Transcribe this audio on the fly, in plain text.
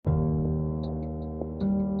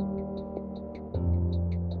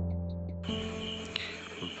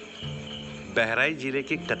बहराइच जिले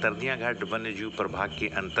के कतरनिया घाट वन्यजीव प्रभाग के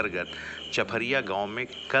अंतर्गत चपहरिया गांव में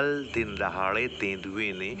कल दिन दहाड़े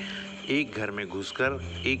तेंदुए ने एक घर में घुसकर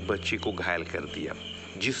एक बच्चे को घायल कर दिया,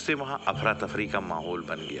 जिससे वहां अफरा तफरी का माहौल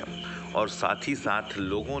बन गया और साथ ही साथ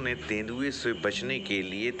लोगों ने तेंदुए से बचने के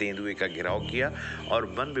लिए तेंदुए का घेराव किया और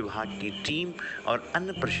वन विभाग की टीम और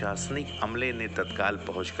अन्य प्रशासनिक अमले ने तत्काल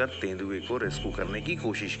पहुंचकर तेंदुए को रेस्क्यू करने की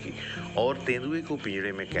कोशिश की और तेंदुए को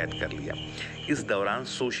पिंजड़े में कैद कर लिया। इस दौरान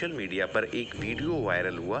सोशल मीडिया पर एक वीडियो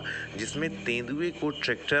वायरल हुआ जिसमें तेंदुए को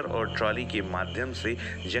ट्रैक्टर और ट्रॉली के माध्यम से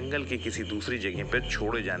जंगल के किसी दूसरी जगह पर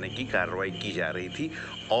छोड़े जाने की कार्रवाई की जा रही थी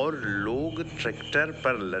और लोग ट्रैक्टर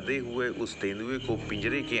पर लदे हुए उस तेंदुए को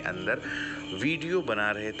पिंजरे के अंदर वीडियो बना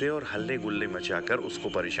रहे थे और हल्ले गुल्ले मचाकर उसको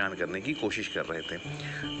परेशान करने की कोशिश कर रहे थे,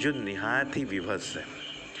 जो निहायत ही विभत्स है।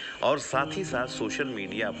 और साथ ही साथ सोशल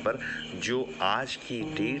मीडिया पर जो आज की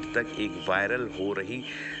डेट तक एक वायरल हो रही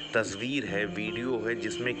तस्वीर है, वीडियो है,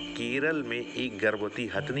 जिसमें केरल में एक गर्भवती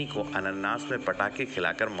हथनी को अनानास में पटाखे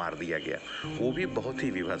खिलाकर मार दिया गया, वो भी बहुत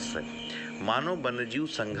ही विभत्स है। मानव वन्यजीव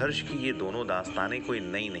संघर्ष की ये दोनों दास्तानें कोई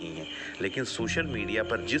नई नहीं है, लेकिन सोशल मीडिया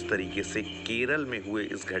पर जिस तरीके से केरल में हुए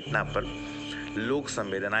इस घटना पर लोग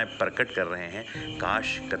संवेदनाएं प्रकट कर रहे हैं,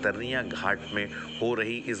 काश कतरनिया घाट में हो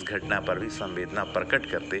रही इस घटना पर भी संवेदना प्रकट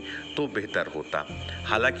करते तो बेहतर होता।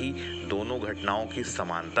 हालांकि दोनों घटनाओं की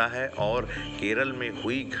समानता है और केरल में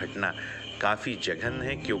हुई घटना काफ़ी जघन्य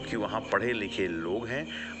है क्योंकि वहाँ पढ़े लिखे लोग हैं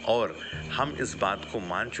और हम इस बात को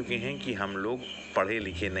मान चुके हैं कि हम लोग पढ़े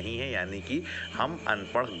लिखे नहीं हैं, यानी कि हम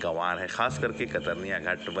अनपढ़ गंवार हैं। खास करके कतरनिया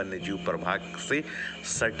घाट वन्यजीव प्रभाग से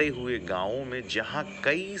सटे हुए गांवों में जहां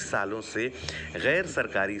कई सालों से गैर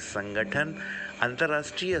सरकारी संगठन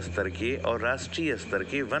अंतर्राष्ट्रीय स्तर के और राष्ट्रीय स्तर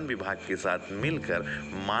के वन विभाग के साथ मिलकर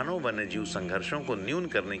मानव वन्यजीव संघर्षों को न्यून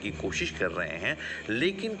करने की कोशिश कर रहे हैं,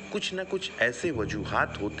 लेकिन कुछ न कुछ ऐसे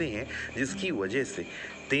वजूहात होते हैं जिसकी वजह से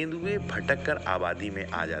तेंदुए भटक कर आबादी में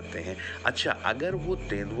आ जाते हैं। अच्छा, अगर वो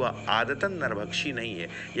तेंदुआ आदतन नरभक्षी नहीं है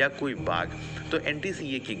या कोई बाघ, तो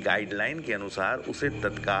एनटीसीए की गाइडलाइन के अनुसार उसे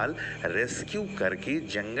तत्काल रेस्क्यू करके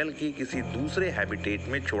जंगल के किसी दूसरे हैबिटेट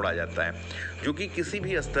में छोड़ा जाता है, जो कि किसी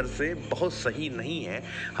भी स्तर से बहुत सही नहीं है।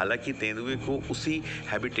 हालांकि तेंदुए को उसी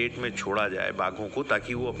हैबिटेट में छोड़ा जाए बाघों को,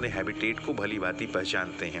 ताकि वो अपने हैबिटेट को भली भांति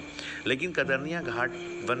पहचानते हैं, लेकिन कतरनिया घाट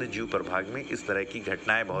वन्यजीव प्रभाग में इस तरह की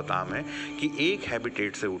घटनाएं बहुत आम है कि एक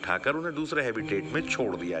हैबिटेट से उठाकर उन्हें दूसरे हैबिटेट में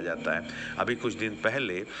छोड़ दिया जाता है। अभी कुछ दिन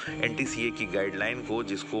पहले एनटीसीए की गाइडलाइन को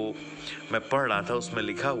जिसको मैं पढ़ रहा था, उसमें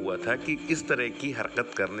लिखा हुआ था कि इस तरह की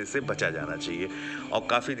हरकत करने से बचा जाना चाहिए और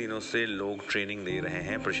काफ़ी दिनों से लोग ट्रेनिंग दे रहे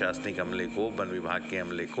हैं प्रशासनिक अमले को, वन विभाग के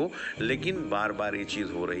अमले को, लेकिन बार बार ये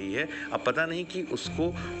चीज़ हो रही है। अब पता नहीं कि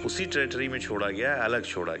उसको उसी टेरिटरी में छोड़ा गया, अलग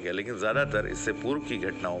छोड़ा गया, लेकिन ज़्यादातर इससे पूर्व की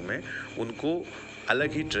घटनाओं में उनको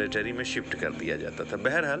अलग ही टेरिटरी में शिफ्ट कर दिया जाता था।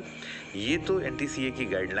 बहरहाल ये तो एनटीसीए की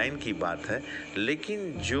गाइडलाइन की बात है,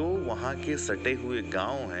 लेकिन जो वहाँ के सटे हुए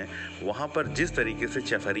गांव हैं, वहाँ पर जिस तरीके से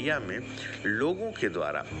चपहरिया में लोगों के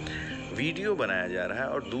द्वारा वीडियो बनाया जा रहा है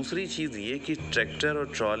और दूसरी चीज़ ये कि ट्रैक्टर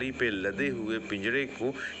और ट्रॉली पे लदे हुए पिंजरे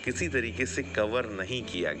को किसी तरीके से कवर नहीं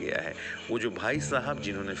किया गया है। वो जो भाई साहब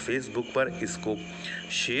जिन्होंने फेसबुक पर इसको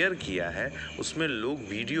शेयर किया है, उसमें लोग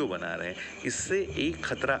वीडियो बना रहे हैं। इससे एक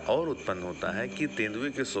खतरा और उत्पन्न होता है कि तेंदुए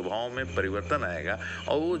के स्वभाव में परिवर्तन आएगा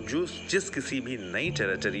और वो जिस किसी भी नई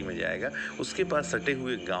टेरिटरी में जाएगा, उसके पास सटे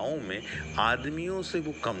हुए गाँवों में आदमियों से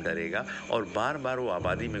वो कम डरेगा और बार बार वो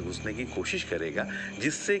आबादी में घुसने की कोशिश करेगा,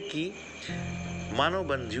 जिससे कि मानव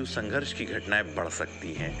वन्यजीव संघर्ष की घटनाएं बढ़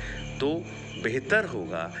सकती हैं। तो बेहतर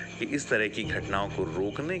होगा कि इस तरह की घटनाओं को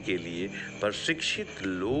रोकने के लिए प्रशिक्षित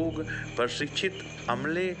लोग, प्रशिक्षित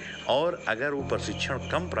अमले, और अगर वो प्रशिक्षण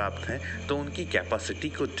कम प्राप्त हैं तो उनकी कैपेसिटी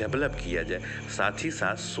को डेवलप किया जाए। साथ ही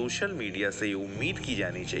साथ सोशल मीडिया से ये उम्मीद की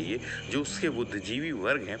जानी चाहिए जो उसके बुद्धिजीवी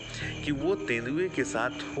वर्ग हैं कि वो तेंदुए के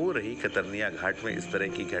साथ हो रही कतरनिया घाट में इस तरह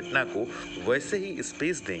की घटना को वैसे ही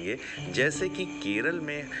स्पेस देंगे जैसे कि केरल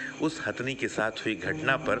में उस हथनी के साथ हुई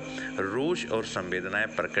घटना पर रोष और संवेदनाएं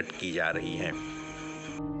प्रकट की जा रही हैं।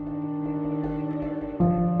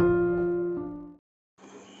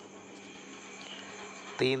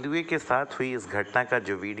 तेंदुए के साथ हुई इस घटना का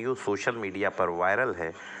जो वीडियो सोशल मीडिया पर वायरल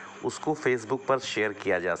है, उसको फेसबुक पर शेयर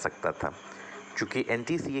किया जा सकता था। चूँकि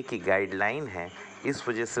एनटीसीए की गाइडलाइन है, इस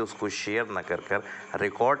वजह से उसको शेयर न कर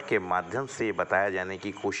रिकॉर्ड के माध्यम से बताया जाने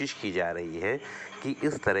की कोशिश की जा रही है कि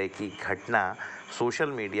इस तरह की घटना सोशल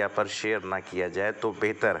मीडिया पर शेयर ना किया जाए तो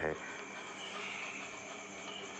बेहतर है।